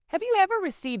Have you ever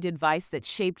received advice that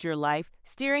shaped your life,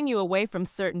 steering you away from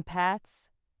certain paths?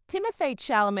 Timothée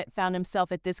Chalamet found himself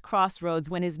at this crossroads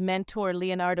when his mentor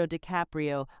Leonardo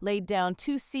DiCaprio laid down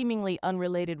two seemingly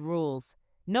unrelated rules: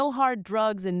 no hard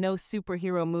drugs and no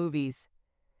superhero movies.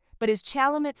 But is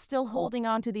Chalamet still holding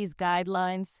on to these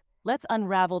guidelines? Let's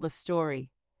unravel the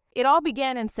story. It all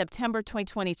began in September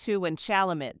 2022 when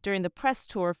Chalamet, during the press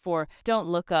tour for Don't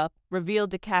Look Up,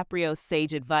 revealed DiCaprio's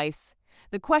sage advice.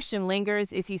 The question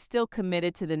lingers, is he still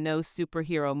committed to the no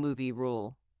superhero movie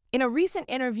rule? In a recent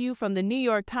interview from the New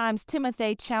York Times,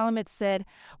 Timothée Chalamet said,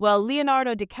 "Well,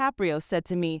 Leonardo DiCaprio said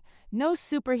to me, no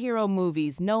superhero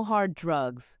movies, no hard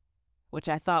drugs," which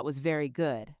I thought was very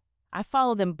good. I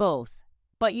follow them both.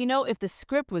 But if the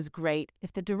script was great,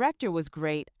 if the director was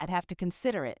great, I'd have to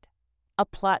consider it. A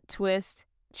plot twist: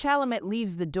 Chalamet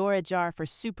leaves the door ajar for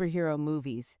superhero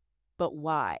movies. But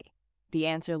why? The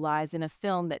answer lies in a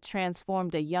film that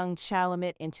transformed a young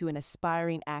Chalamet into an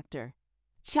aspiring actor.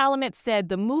 Chalamet said,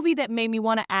 "The movie that made me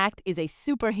want to act is a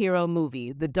superhero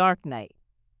movie, The Dark Knight."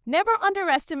 Never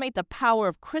underestimate the power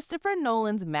of Christopher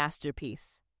Nolan's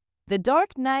masterpiece. The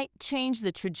Dark Knight changed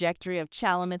the trajectory of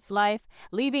Chalamet's life,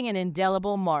 leaving an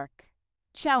indelible mark.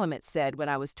 Chalamet said, "When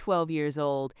I was 12 years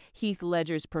old, Heath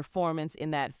Ledger's performance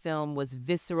in that film was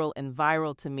visceral and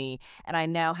viral to me, and I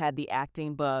now had the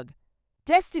acting bug."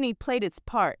 Destiny played its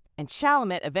part, and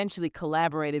Chalamet eventually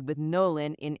collaborated with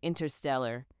Nolan in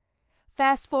Interstellar.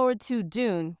 Fast forward to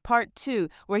Dune, Part 2,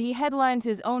 where he headlines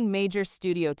his own major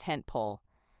studio tentpole.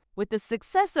 With the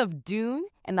success of Dune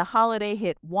and the holiday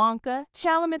hit Wonka,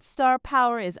 Chalamet's star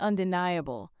power is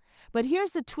undeniable. But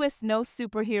here's the twist: no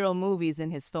superhero movies in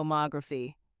his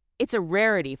filmography. It's a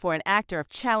rarity for an actor of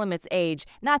Chalamet's age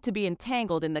not to be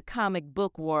entangled in the comic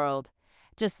book world.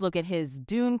 Just look at his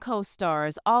Dune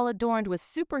co-stars, all adorned with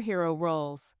superhero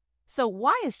roles. So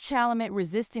why is Chalamet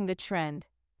resisting the trend?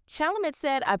 Chalamet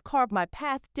said, "I've carved my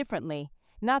path differently.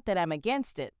 Not that I'm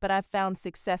against it, but I've found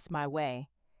success my way."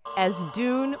 As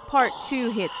Dune Part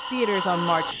 2 hits theaters on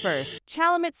March 1st,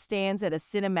 Chalamet stands at a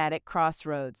cinematic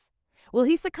crossroads. Will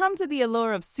he succumb to the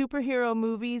allure of superhero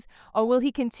movies, or will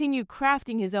he continue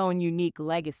crafting his own unique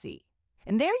legacy?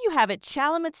 And there you have it,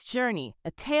 Chalamet's journey, a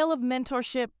tale of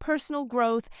mentorship, personal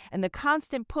growth, and the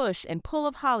constant push and pull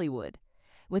of Hollywood.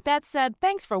 With that said,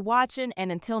 thanks for watching,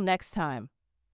 and until next time.